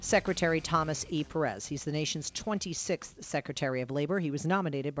Secretary Thomas E. Perez. He's the nation's 26th Secretary of Labor. He was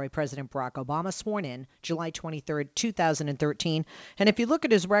nominated by President Barack Obama, sworn in July 23rd, 2013. And if you look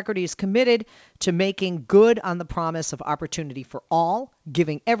at his record, he's committed to making good on the promise of opportunity for all,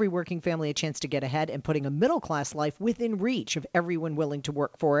 giving every working family a chance to get ahead, and putting a middle-class life within reach of everyone willing to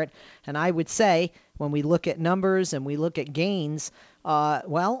work for it. And I would say, when we look at numbers and we look at gains,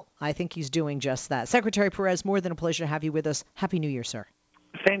 I think he's doing just that. Secretary Perez, more than a pleasure to have you with us. Happy New Year, sir.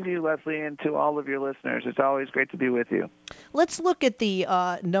 Same to you, Leslie, and to all of your listeners. It's always great to be with you. Let's look at the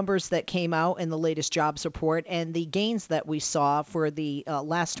numbers that came out in the latest jobs report and the gains that we saw for the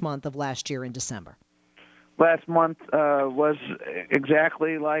last month of last year in December. Last month was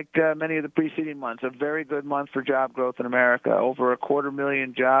exactly like many of the preceding months, a very good month for job growth in America. Over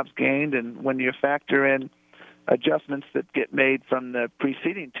 250,000 jobs gained, and when you factor in adjustments that get made from the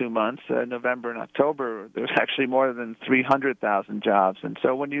preceding 2 months, November and October, there's actually more than 300,000 jobs. And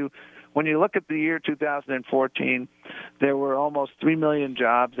so when you look at the year 2014, there were almost 3 million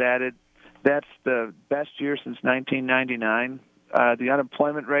jobs added. That's the best year since 1999. The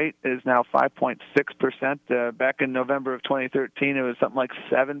unemployment rate is now 5.6%. Back in November of 2013, it was something like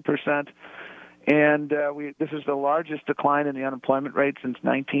 7%. And this is the largest decline in the unemployment rate since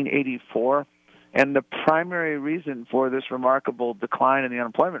 1984. And the primary reason for this remarkable decline in the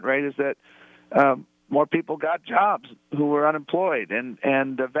unemployment rate is that more people got jobs who were unemployed.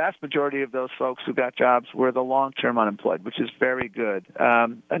 And the vast majority of those folks who got jobs were the long-term unemployed, which is very good.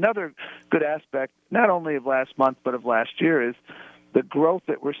 Another good aspect, not only of last month but of last year, is the growth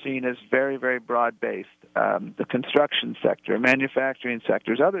that we're seeing is very, very broad-based. The construction sector, manufacturing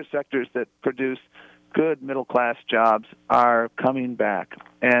sectors, other sectors that produce good middle-class jobs are coming back,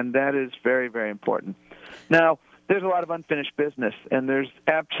 and that is very, very important. Now, there's a lot of unfinished business, and there's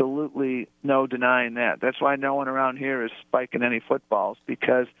absolutely no denying that. That's why no one around here is spiking any footballs,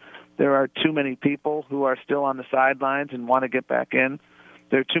 because there are too many people who are still on the sidelines and want to get back in.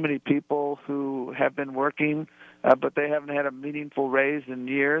 There are too many people who have been working, but they haven't had a meaningful raise in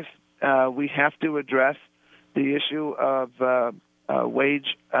years. We have to address the issue of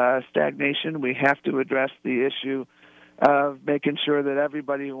wage stagnation. We have to address the issue of making sure that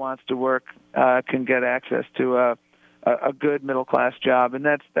everybody who wants to work can get access to a good middle-class job, and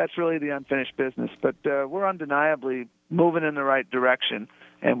that's really the unfinished business. But we're undeniably moving in the right direction,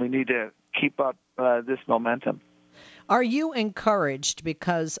 and we need to keep up this momentum. Are you encouraged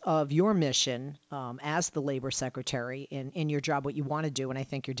because of your mission as the labor secretary in your job, what you want to do, and I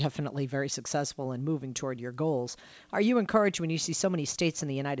think you're definitely very successful in moving toward your goals? Are you encouraged when you see so many states in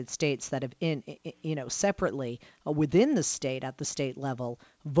the United States that have, separately within the state at the state level,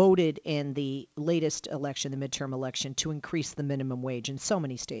 voted in the latest election, the midterm election, to increase the minimum wage in so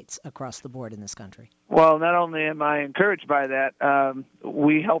many states across the board in this country? Well, not only am I encouraged by that,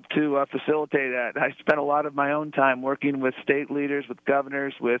 we help to facilitate that. I spent a lot of my own time working with state leaders, with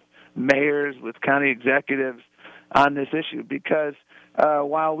governors, with mayors, with county executives on this issue, because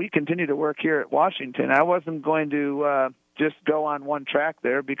while we continue to work here at Washington, I wasn't going to just go on one track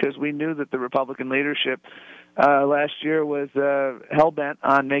there, because we knew that the Republican leadership last year was hell-bent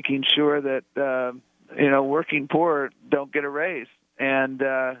on making sure that working poor don't get a raise. And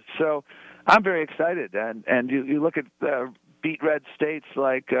so I'm very excited. And you look at beat red states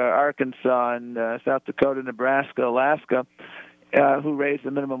like Arkansas and South Dakota, Nebraska, Alaska, who raised the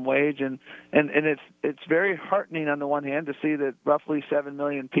minimum wage, and it's very heartening on the one hand to see that roughly 7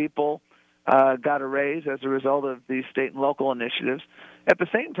 million people got a raise as a result of these state and local initiatives. At the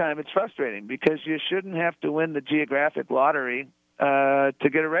same time, it's frustrating because you shouldn't have to win the geographic lottery to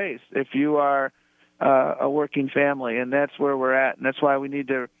get a raise if you are a working family, and that's where we're at, and that's why we need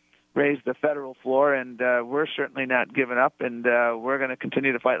to raise the federal floor, and we're certainly not giving up, and we're going to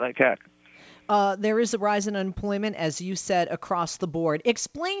continue to fight like heck. There is a rise in unemployment, as you said, across the board.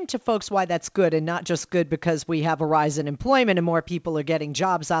 Explain to folks why that's good, and not just good because we have a rise in employment and more people are getting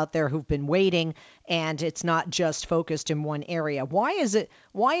jobs out there who've been waiting, and it's not just focused in one area. Why is it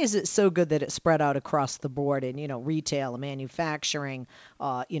so good that it's spread out across the board in retail, manufacturing,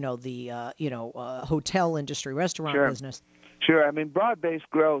 hotel industry, restaurant business? Sure. I mean, broad-based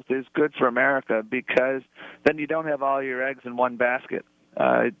growth is good for America because then you don't have all your eggs in one basket.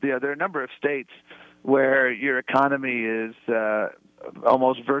 There are a number of states where your economy is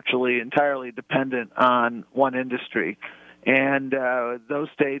almost virtually entirely dependent on one industry, and those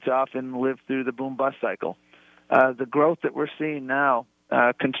states often live through the boom-bust cycle. The growth that we're seeing now,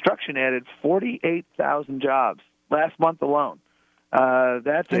 construction added 48,000 jobs last month alone.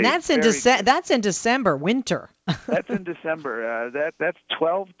 That's in December, winter. That's in December. That's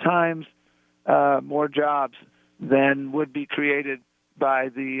 12 times more jobs than would be created by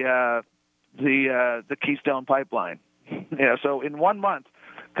the Keystone Pipeline. So in 1 month,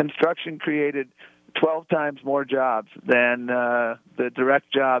 construction created 12 times more jobs than the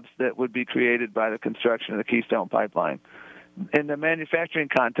direct jobs that would be created by the construction of the Keystone Pipeline. In the manufacturing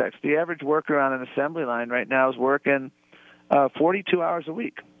context, the average worker on an assembly line right now is working 42 hours a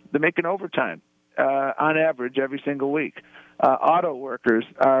week. They're making overtime on average every single week. Auto workers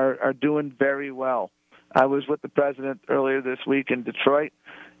are doing very well. I was with the president earlier this week in Detroit,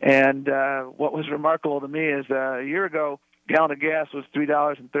 and what was remarkable to me is a year ago, a gallon of gas was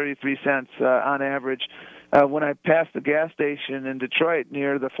 $3.33 on average. When I passed the gas station in Detroit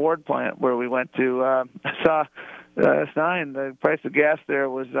near the Ford plant where we went to, I saw a sign. The price of gas there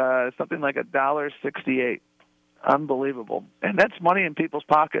was something like $1.68. Unbelievable. And that's money in people's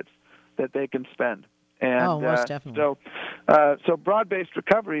pockets that they can spend. And most definitely. So broad-based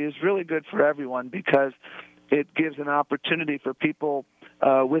recovery is really good for everyone because it gives an opportunity for people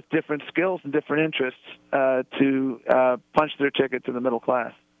with different skills and different interests to punch their ticket to the middle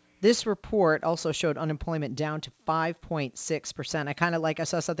class. This report also showed unemployment down to 5.6%. I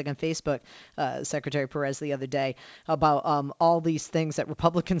saw something on Facebook, Secretary Perez, the other day about all these things that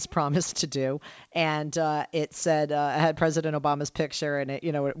Republicans promised to do. And it said, I had President Obama's picture, and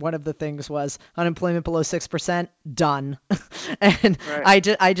one of the things was unemployment below 6%, done. And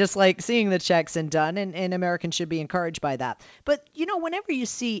right. I just like seeing the checks and done, and Americans should be encouraged by that. But, whenever you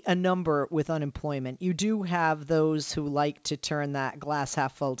see a number with unemployment, you do have those who like to turn that glass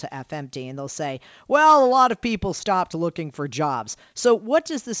half full to half empty, and they'll say, well, a lot of people stopped looking for jobs. So what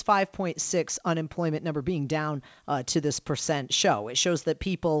does this 5.6 unemployment number being down to this percent show? It shows that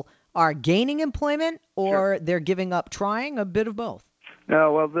people are gaining employment, or they're giving up trying, a bit of both.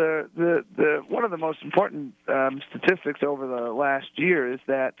 No, well, the one of the most important statistics over the last year is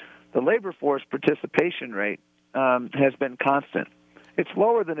that the labor force participation rate has been constant. It's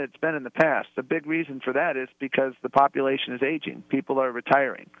lower than it's been in the past. The big reason for that is because the population is aging. People are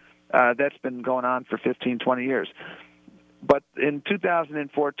retiring. That's been going on for 15, 20 years. But in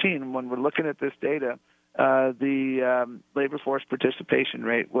 2014, when we're looking at this data, the labor force participation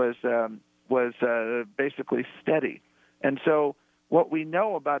rate was basically steady. And so what we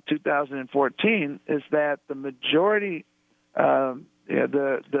know about 2014 is that the majority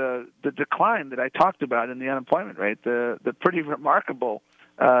the decline that I talked about in the unemployment rate, the pretty remarkable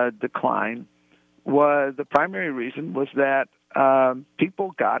decline, was the primary reason was that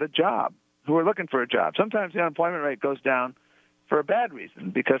people got a job who were looking for a job. Sometimes the unemployment rate goes down for a bad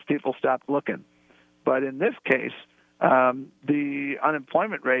reason because people stopped looking. But in this case, the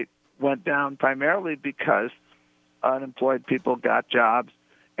unemployment rate went down primarily because unemployed people got jobs.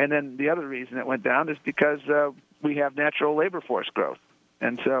 And then the other reason it went down is because we have natural labor force growth.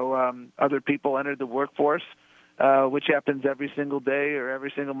 And so other people entered the workforce, which happens every single day or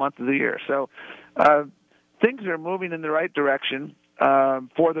every single month of the year. So things are moving in the right direction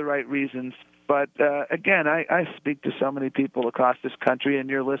for the right reasons. But again, I speak to so many people across this country, and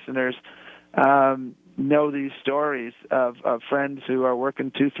your listeners know these stories of friends who are working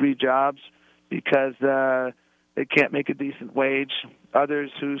 2-3 jobs because they can't make a decent wage,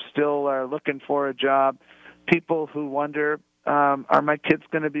 others who still are looking for a job, people who wonder, are my kids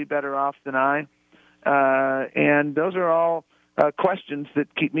going to be better off than I? And those are all questions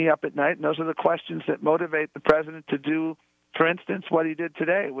that keep me up at night, and those are the questions that motivate the president to do, for instance, what he did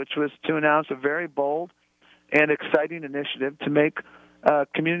today, which was to announce a very bold and exciting initiative to make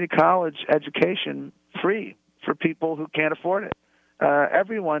community college education free for people who can't afford it.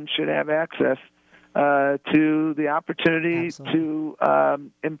 Everyone should have access to the opportunity to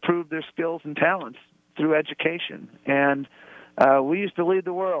improve their skills and talents through education. And we used to lead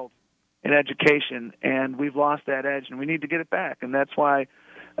the world in education, and we've lost that edge, and we need to get it back. And that's why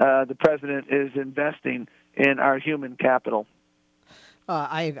the president is investing in our human capital.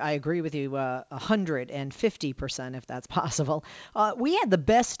 I agree with you 150%, if that's possible. We had the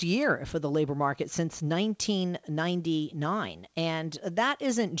best year for the labor market since 1999, and that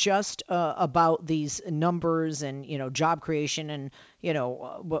isn't just about these numbers and job creation and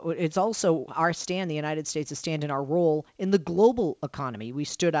it's also our stand, the United States' stand in our role in the global economy. We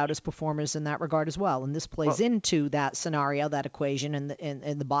stood out as performers in that regard as well, and this plays into that scenario, that equation,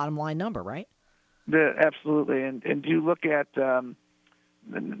 and the bottom line number, right? Absolutely, and you look at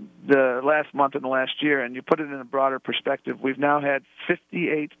the last month and the last year, and you put it in a broader perspective, we've now had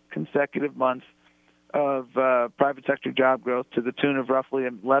 58 consecutive months of private sector job growth to the tune of roughly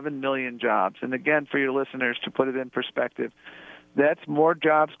 11 million jobs. And again, for your listeners, to put it in perspective, that's more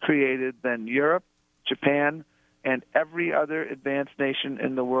jobs created than Europe, Japan, and every other advanced nation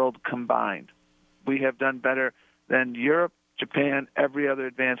in the world combined. We have done better than Europe, Japan, every other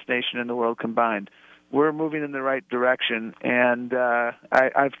advanced nation in the world combined. We're moving in the right direction, and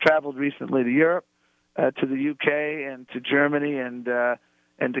I've traveled recently to Europe, to the UK, and to Germany, and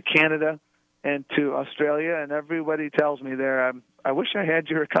to Canada, and to Australia, and everybody tells me there, I wish I had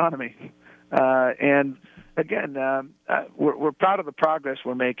your economy. And again, we're proud of the progress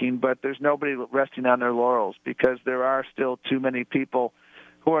we're making, but there's nobody resting on their laurels because there are still too many people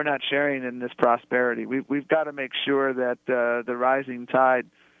who are not sharing in this prosperity. We've got to make sure that the rising tide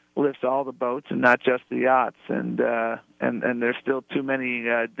lifts all the boats and not just the yachts. And there's still too many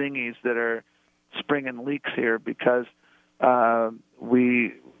dinghies that are springing leaks here because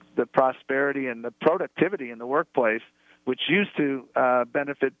the prosperity and the productivity in the workplace, which used to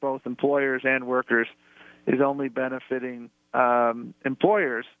benefit both employers and workers, is only benefiting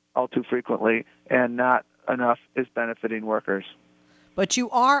employers all too frequently, and not enough is benefiting workers. But you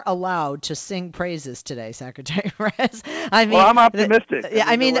are allowed to sing praises today, Secretary Perez. I mean, well, I'm optimistic.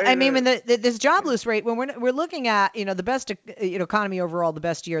 This jobless rate, when we're looking at, the best, economy overall, the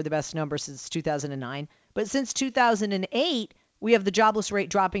best year, the best number since 2009. But since 2008, we have the jobless rate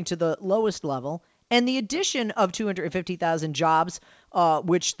dropping to the lowest level, and the addition of 250,000 jobs,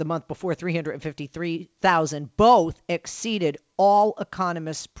 which the month before 353,000, both exceeded all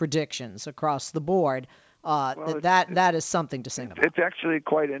economists' predictions across the board. That is something to sing about. It's actually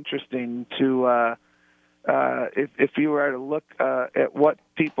quite interesting to, if you were to look at what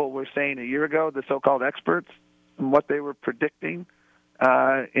people were saying a year ago, the so-called experts, and what they were predicting.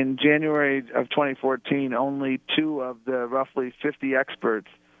 In January of 2014, only 2 of the roughly 50 experts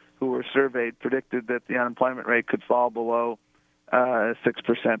who were surveyed predicted that the unemployment rate could fall below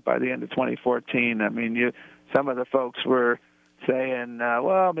 6% by the end of 2014. I mean, some of the folks were saying,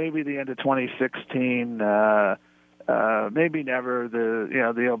 well, maybe the end of 2016, maybe never.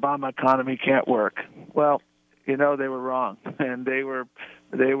 The Obama economy can't work. Well, they were wrong, and they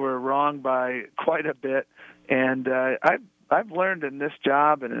were wrong by quite a bit. And I've learned in this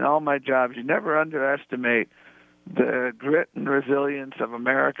job and in all my jobs, you never underestimate the grit and resilience of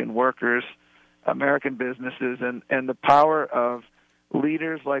American workers, American businesses, and the power of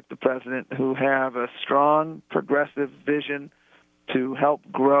leaders like the president who have a strong progressive vision to help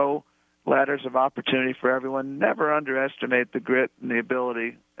grow ladders of opportunity for everyone. Never underestimate the grit and the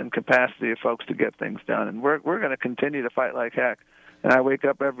ability and capacity of folks to get things done. And we're going to continue to fight like heck. And I wake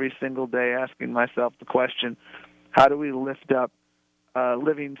up every single day asking myself the question, how do we lift up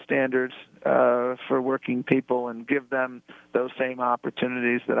living standards for working people and give them those same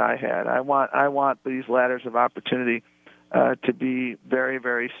opportunities that I had? I want these ladders of opportunity to be very,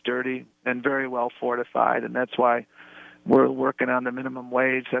 very sturdy and very well fortified, and that's why we're working on the minimum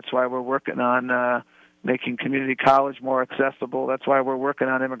wage. That's why we're working on making community college more accessible. That's why we're working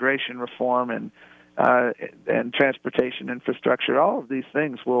on immigration reform and transportation infrastructure. All of these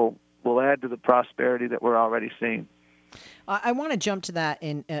things will add to the prosperity that we're already seeing. I want to jump to that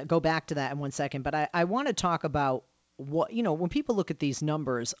and go back to that in 1 second, but I want to talk about what, when people look at these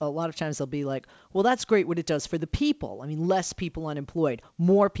numbers, a lot of times they'll be like, well, that's great what it does for the people. I mean, less people unemployed,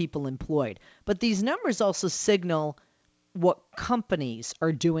 more people employed. But these numbers also signal what companies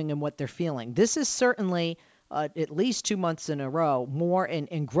are doing and what they're feeling. This is certainly, at least 2 months in a row, more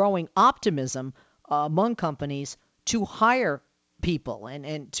in growing optimism among companies to hire people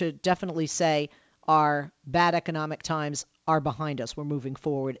and to definitely say our bad economic times are behind us. We're moving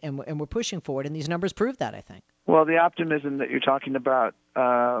forward and we're pushing forward. And these numbers prove that, I think. Well, the optimism that you're talking about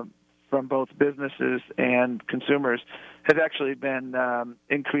from both businesses and consumers has actually been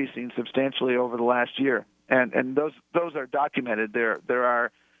increasing substantially over the last year. And those are documented.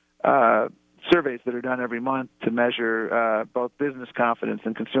 There are surveys that are done every month to measure both business confidence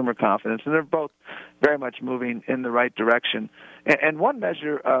and consumer confidence, and they're both very much moving in the right direction. And one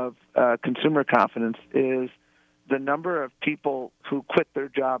measure of consumer confidence is the number of people who quit their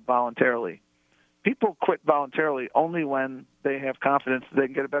job voluntarily. People quit voluntarily only when they have confidence that they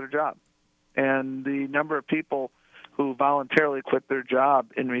can get a better job. And the number of people who voluntarily quit their job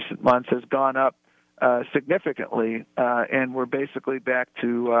in recent months has gone up significantly, and we're basically back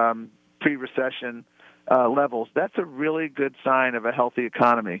to pre-recession levels. That's a really good sign of a healthy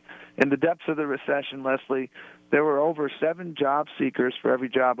economy. In the depths of the recession, Leslie, there were over 7 job seekers for every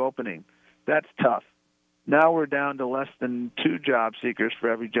job opening. That's tough. Now we're down to less than 2 job seekers for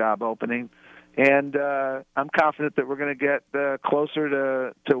every job opening, and I'm confident that we're going to get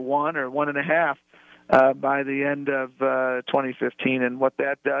closer to 1 or 1.5 by the end of 2015. And what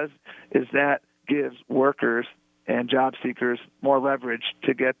that does is that gives workers and job seekers more leverage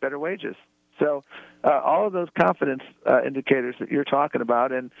to get better wages. So all of those confidence indicators that you're talking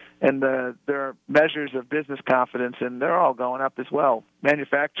about, and there are measures of business confidence, and they're all going up as well.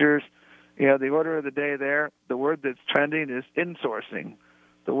 Manufacturers, the order of the day there, the word that's trending is insourcing.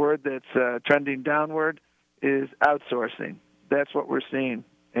 The word that's trending downward is outsourcing. That's what we're seeing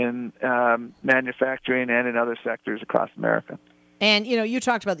in manufacturing and in other sectors across America. And, you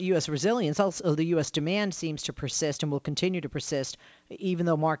talked about the U.S. resilience. Also, the U.S. demand seems to persist and will continue to persist, even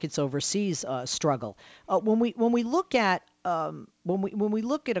though markets overseas struggle. When we look at when we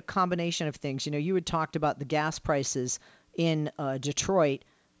look at a combination of things, you had talked about the gas prices in Detroit.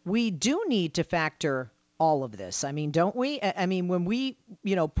 We do need to factor all of this. I mean, don't we? I mean, when we,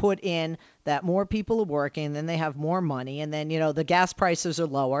 put in that more people are working, then they have more money, and then, the gas prices are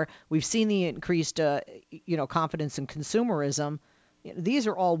lower. We've seen the increased, confidence in consumerism. These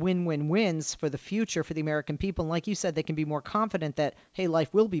are all win-win-wins for the future for the American people. And like you said, they can be more confident that, hey,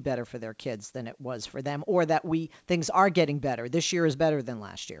 life will be better for their kids than it was for them, or that things are getting better. This year is better than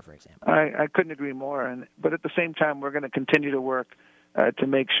last year, for example. I couldn't agree more. But at the same time, we're going to continue to work to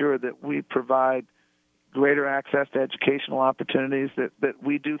make sure that we provide greater access to educational opportunities, that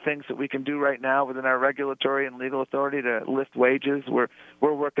we do things that we can do right now within our regulatory and legal authority to lift wages. We're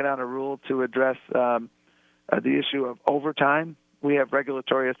working on a rule to address the issue of overtime. We have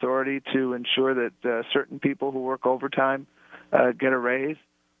regulatory authority to ensure that certain people who work overtime get a raise.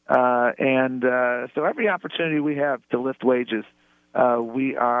 So every opportunity we have to lift wages,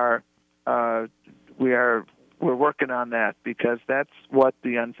 we're working on that, because that's what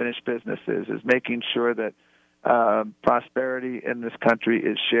the unfinished business is making sure that prosperity in this country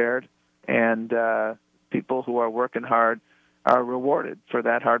is shared, and people who are working hard are rewarded for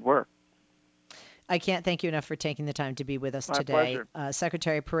that hard work. I can't thank you enough for taking the time to be with us today.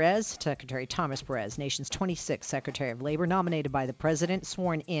 Secretary Thomas Perez, nation's 26th Secretary of Labor, nominated by the President,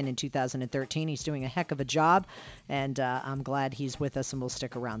 sworn in 2013. He's doing a heck of a job, and I'm glad he's with us, and we'll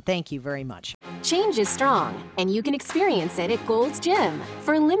stick around. Thank you very much. Change is strong, and you can experience it at Gold's Gym.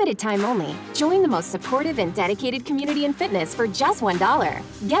 For a limited time only, join the most supportive and dedicated community in fitness for just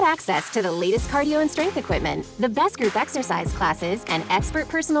 $1. Get access to the latest cardio and strength equipment, the best group exercise classes, and expert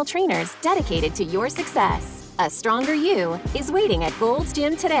personal trainers dedicated to your success. A stronger you is waiting at Gold's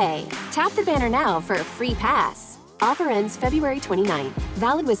Gym today. Tap the banner now for a free pass. Offer ends February 29th.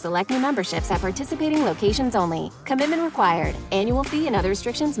 Valid with select new memberships at participating locations only. Commitment required. Annual fee and other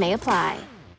restrictions may apply.